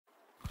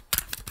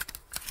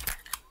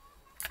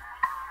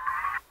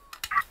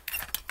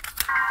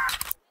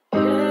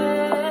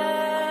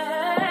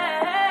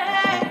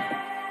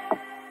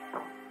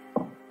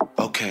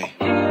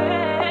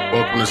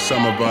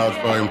Summer Vibes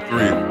Volume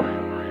 3.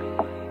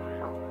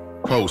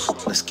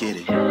 Post. Let's get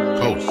it.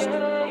 Post.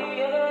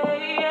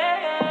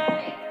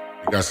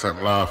 We got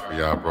something live for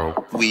y'all, bro.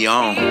 We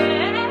on.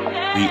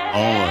 We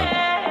on.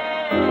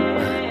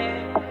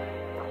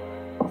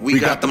 We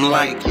got them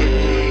like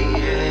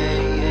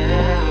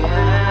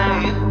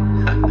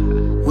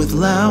with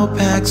loud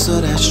packs,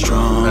 so that's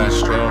strong. That's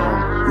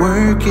strong.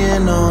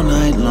 Working all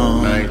night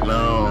long. Night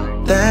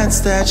long. That's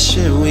that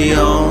shit we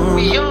on.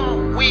 We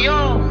on, we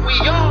on,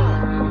 we on.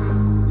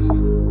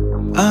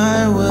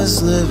 I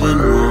was living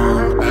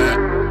wrong.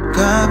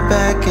 Got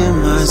back in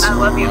my zone. I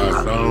love you.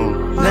 My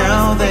zone.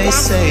 Now they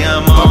say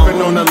I'm Puffin'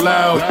 on. on the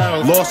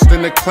loud, lost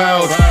in the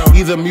clouds.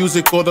 Either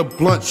music or the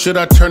blunt, should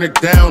I turn it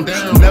down?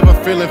 Never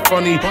feeling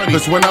funny,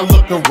 cause when I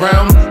look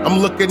around, I'm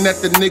looking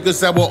at the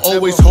niggas that will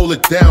always hold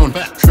it down.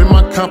 Been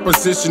my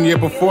composition, yeah,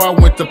 before I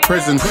went to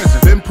prison.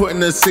 Been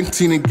putting a sync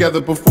team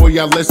together before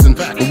y'all listen.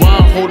 And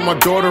while I hold my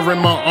daughter in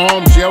my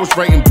arms, yeah, I was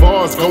writing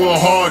bars, going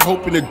hard,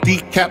 hoping to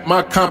decap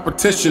my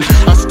competition.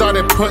 I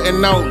started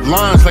putting out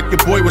lines like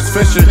your boy was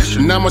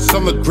fishing. And I'ma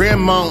sell a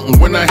Grand Mountain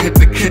when I hit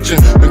the kitchen.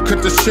 And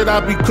cut the shit I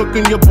be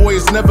cooking, your boy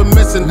is never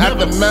missing. At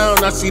the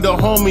mound, I see the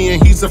homie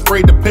and he's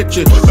afraid to pitch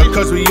it.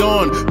 Because we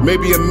on,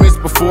 maybe a miss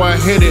before I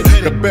hit it.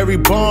 The Barry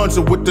Bonds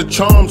are with the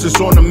charms, it's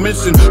on a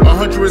mission.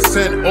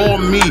 100% all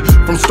me,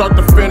 from start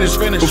to finish.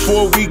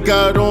 Before we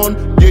got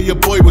on, yeah, your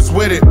boy was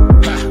with it.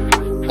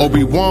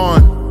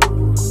 Obi-Wan.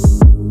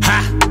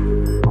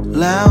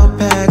 Loud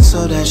packs,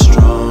 so that's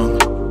strong.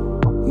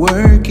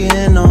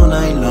 Working all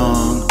night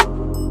long.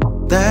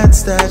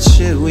 That's that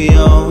shit we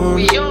on.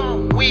 We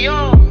on, we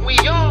on, we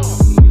on.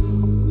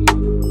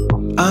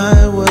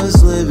 I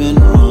was living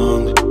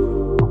wrong.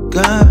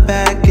 Got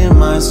back in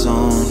my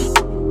zone.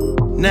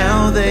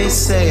 Now they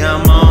say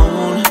I'm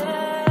on.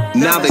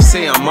 Now they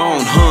say I'm on,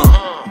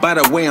 huh? By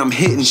the way I'm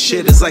hitting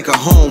shit, it's like a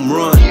home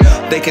run.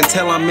 They can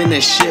tell I'm in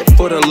this shit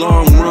for the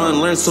long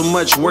run. Learned so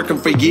much working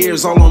for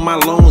years, all on my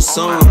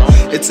lonesome.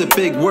 It's a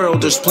big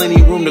world, there's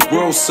plenty room to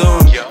grow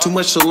some. Too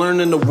much to learn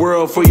in the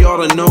world for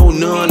y'all to know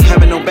none.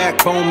 Having no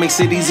backbone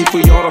makes it easy for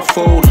y'all to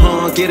fold,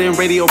 huh? Getting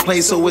radio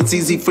play so it's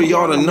easy for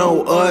y'all to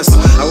know us.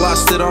 I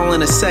lost it all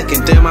in a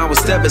second, damn I was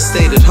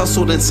devastated.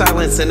 Hustled in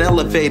silence and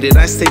elevated,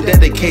 I stay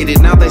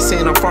dedicated. Now they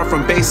saying I'm far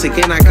from basic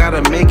and I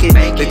gotta make it.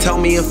 They tell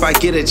me if I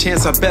get a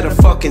chance I better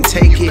fucking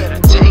take it.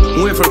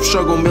 Went from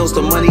struggle mills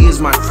to money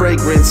is my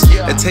fragrance.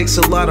 It takes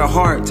a lot of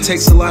heart,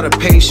 takes a lot of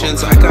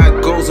patience. I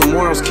got goals and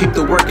morals, keep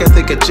the work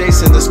ethic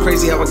adjacent. It's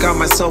crazy how I got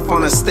myself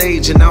on a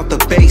stage and out the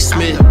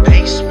basement.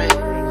 Basement.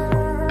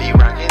 Be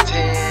rocking